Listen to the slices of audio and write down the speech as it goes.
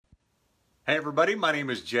Hey everybody, my name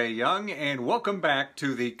is Jay Young and welcome back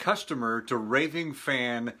to the Customer to Raving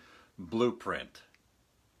Fan Blueprint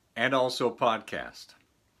and also podcast.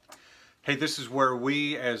 Hey, this is where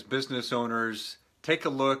we as business owners take a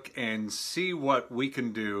look and see what we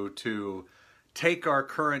can do to take our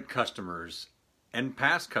current customers and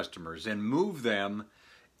past customers and move them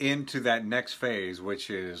into that next phase, which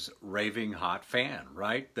is raving hot fan,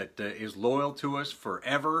 right? That is loyal to us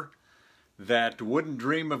forever, that wouldn't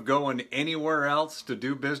dream of going anywhere else to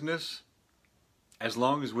do business as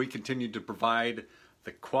long as we continue to provide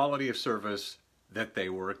the quality of service that they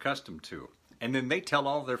were accustomed to. And then they tell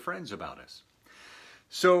all their friends about us.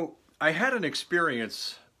 So I had an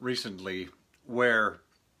experience recently where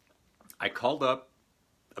I called up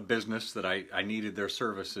a business that I needed their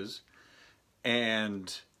services,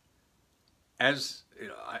 and as you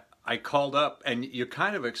know, I called up, and you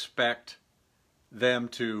kind of expect them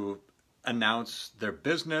to announce their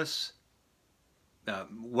business,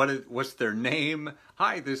 what's their name.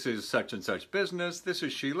 Hi, this is such and such business. This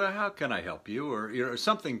is Sheila. How can I help you? Or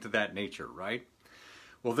something to that nature, right?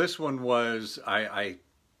 Well, this one was I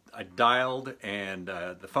dialed and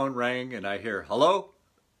the phone rang and I hear hello,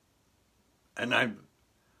 and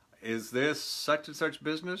is this such and such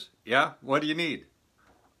business? Yeah. What do you need?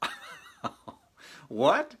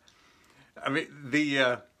 What? I mean,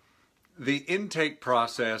 the intake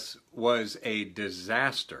process was a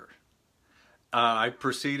disaster. I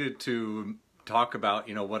proceeded to talk about,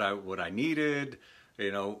 what I needed,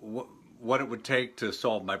 what it would take to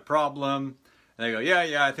solve my problem. And they go,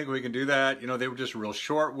 yeah, I think we can do that. They were just real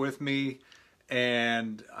short with me.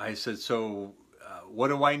 And I said, so what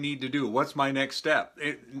do I need to do? What's my next step?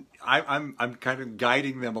 I'm kind of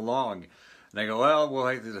guiding them along. And they go, well, we'll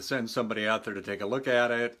have to send somebody out there to take a look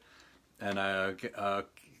at it. And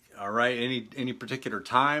all right, any particular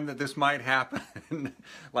time that this might happen?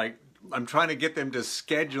 Like, I'm trying to get them to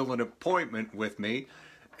schedule an appointment with me,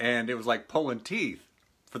 and it was like pulling teeth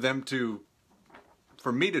for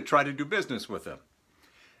me to try to do business with them.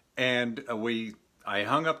 And I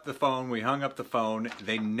hung up the phone, we hung up the phone.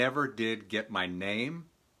 They never did get my name.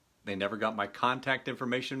 They never got my contact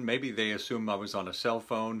information. Maybe they assumed I was on a cell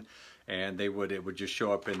phone and it would just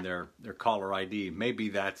show up in their caller ID. Maybe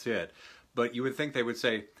that's it. But you would think they would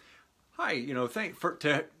say, hi,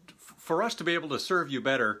 for us to be able to serve you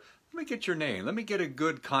better, let me get your name. Let me get a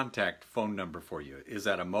good contact phone number for you. Is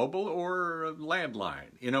that a mobile or a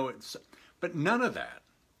landline? But none of that.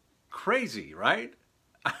 Crazy, right?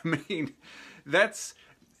 I mean, that's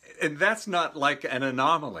not like an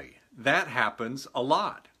anomaly. That happens a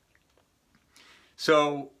lot.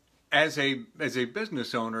 So as a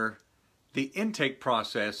business owner, the intake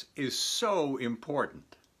process is so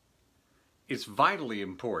important. It's vitally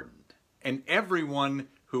important. And everyone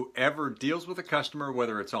who ever deals with a customer,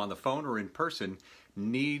 whether it's on the phone or in person,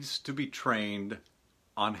 needs to be trained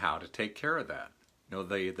on how to take care of that.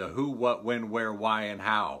 The who, what, when, where, why, and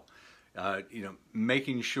how.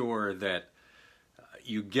 Making sure that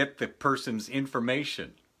you get the person's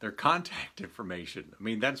information, their contact information. I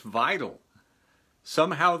mean, that's vital.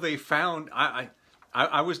 Somehow they found, I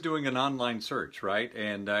was doing an online search, right?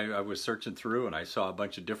 And I was searching through and I saw a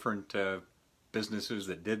bunch of different businesses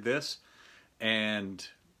that did this. And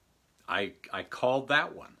I called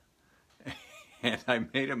that one. And I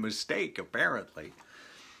made a mistake, apparently.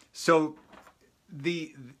 So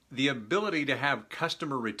the ability to have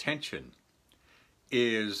customer retention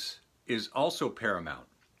is also paramount,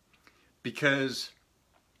 because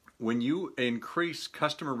when you increase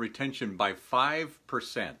customer retention by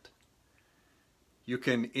 5%, you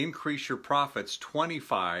can increase your profits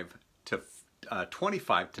 25 to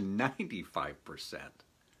 95%.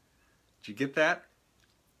 Did you get that?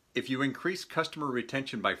 If you increase customer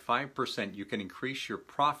retention by 5%, you can increase your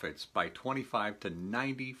profits by 25 to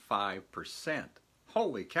 95%.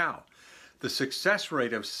 Holy cow. The success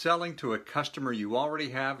rate of selling to a customer you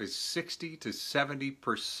already have is 60 to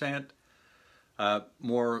 70%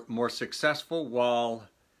 more successful, while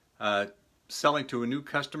selling to a new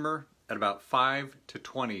customer at about 5 to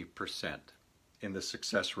 20% in the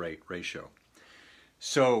success rate ratio.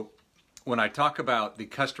 So when I talk about the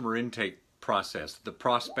customer intake process, the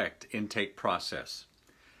prospect intake process,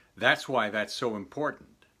 that's why that's so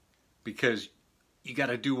important, because you got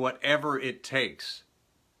to do whatever it takes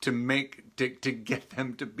to get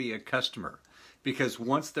them to be a customer. Because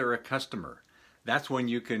once they're a customer, that's when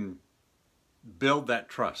you can build that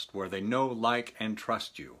trust where they know, like, and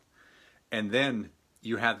trust you. And then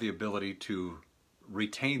you have the ability to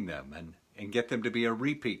retain them and get them to be a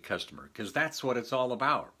repeat customer, because that's what it's all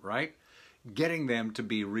about, right? Getting them to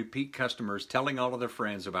be repeat customers, telling all of their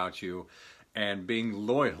friends about you, and being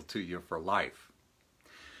loyal to you for life.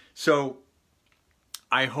 So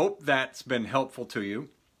I hope that's been helpful to you.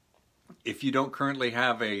 If you don't currently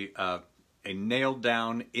have a nailed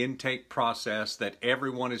down intake process that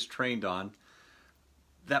everyone is trained on,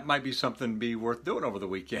 that might be something be worth doing over the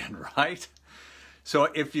weekend, right? So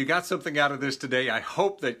if you got something out of this today, I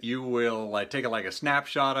hope that you will take a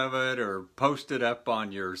snapshot of it or post it up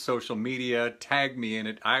on your social media, tag me in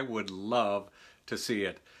it. I would love to see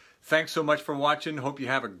it. Thanks so much for watching. Hope you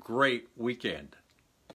have a great weekend.